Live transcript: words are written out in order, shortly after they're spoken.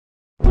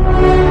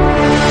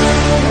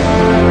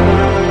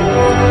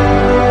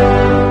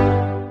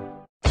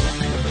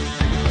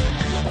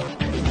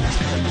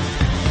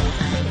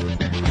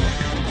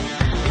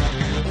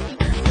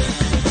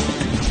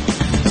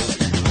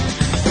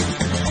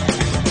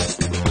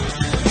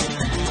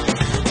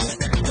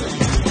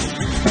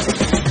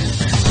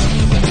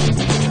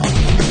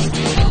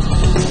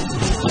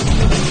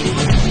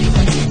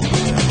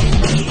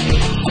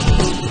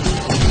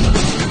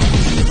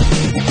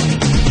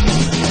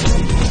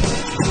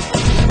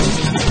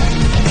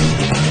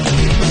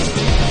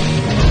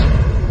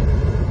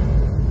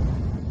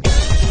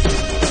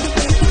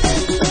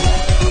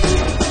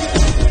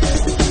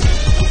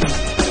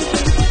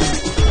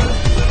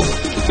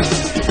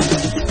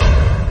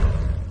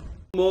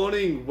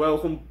morning,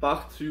 welcome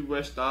back to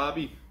West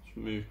Derby. Just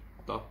move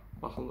that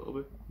back a little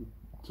bit,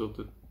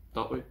 tilted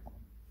that way.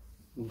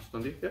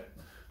 Understand it? Yeah.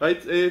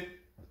 Right,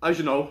 as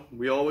you know,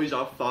 we always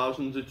have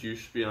thousands of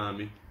juice behind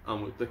me,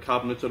 and the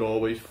cabinets are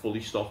always fully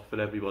stocked for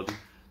everybody.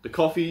 The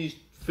coffee's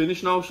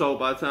finished now, so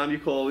by the time you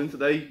call in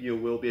today, you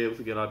will be able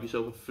to have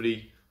yourself a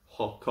free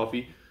hot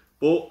coffee.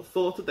 But I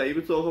thought today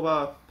we'd talk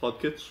about pod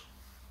kits.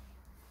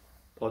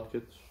 Like,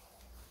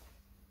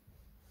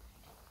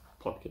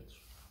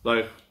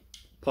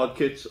 pod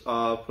kits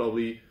are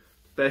probably the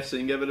best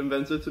thing ever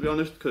invented, to be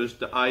honest, because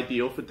they're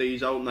ideal for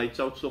days out, nights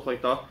out, stuff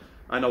like that.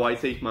 I know I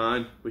take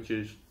mine,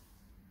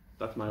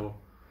 that's my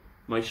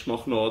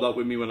smock and all that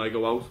with me when I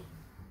go out.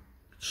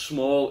 It's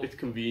small, it's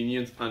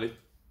convenient, and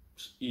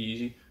it's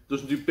easy. It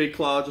doesn't do big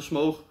clouds of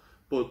smoke,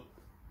 but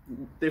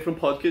different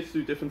pod kits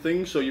do different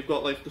things. So you've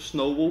got like the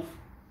Snow Wolf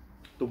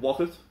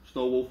Wocket,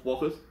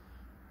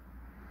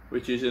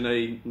 which is in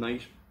a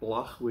nice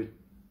black with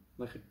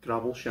like a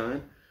gravel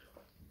shine.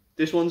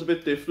 This one's a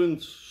bit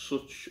different,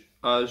 such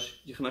as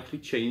you can actually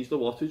change the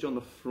wattage on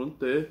the front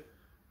there,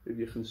 if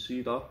you can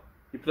see that.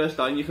 You press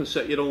that and you can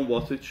set your own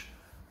wattage,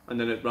 and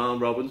then it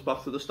round robins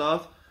back to the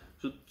start.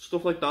 So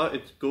stuff like that,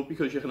 it's good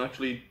because you can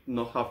actually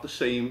not have the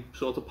same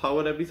sort of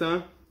power every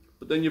time.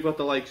 But then you've got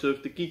the likes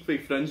of the Geek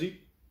Vape Frenzy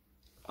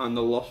and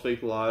the Lost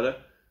Vape Lyra,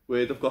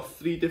 where they've got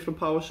 3 different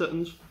power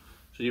settings.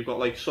 So you've got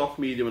like soft,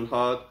 medium and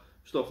hard,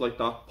 stuff like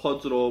that.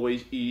 Pods are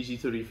always easy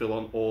to refill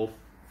on all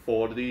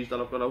 4 of these that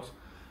I've got out.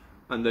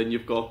 And then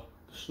you've got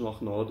the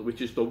Snock Nord,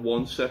 which is the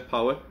 1 set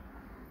power.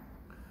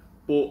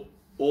 But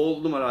all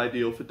of them are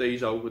ideal for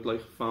days out with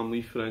like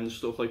family, friends,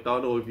 stuff like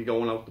that, or if you're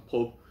going out the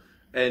pub,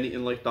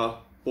 anything like that.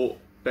 But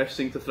best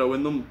thing to throw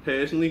in them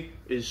personally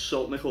is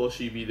Saltnik or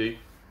CBD,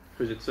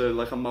 because it's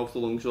like a mouth to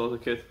lung sort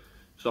of kit.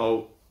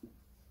 So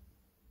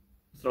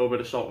throw a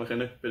bit of Saltnik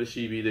in it, bit of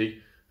CBD,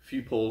 a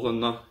few pulls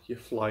on that, you're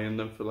flying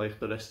them for like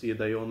the rest of your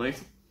day or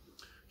night.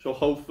 So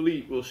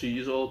hopefully we'll see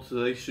you all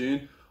today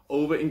soon.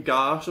 Over in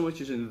Garston,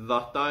 which is in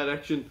that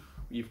direction,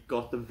 you've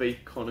got the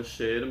vape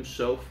connoisseur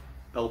himself,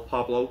 Little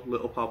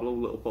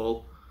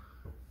Paul.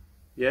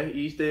 Yeah,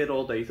 he's there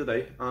all day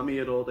today. I'm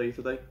here all day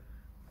today.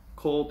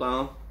 Call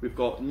down. We've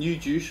got new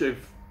juice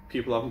if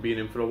people haven't been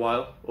in for a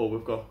while, or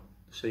we've got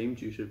the same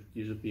juice if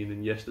you've been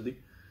in yesterday,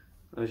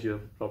 as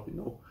you probably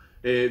know.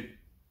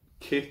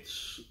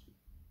 Kits,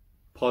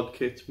 pod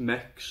kits,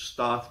 mechs,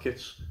 start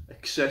kits,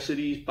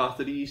 accessories,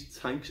 batteries,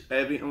 tanks,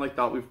 everything like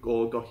that we've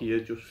all got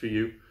here just for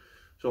you.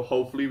 So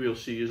hopefully we'll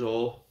see you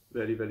all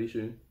very, very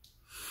soon.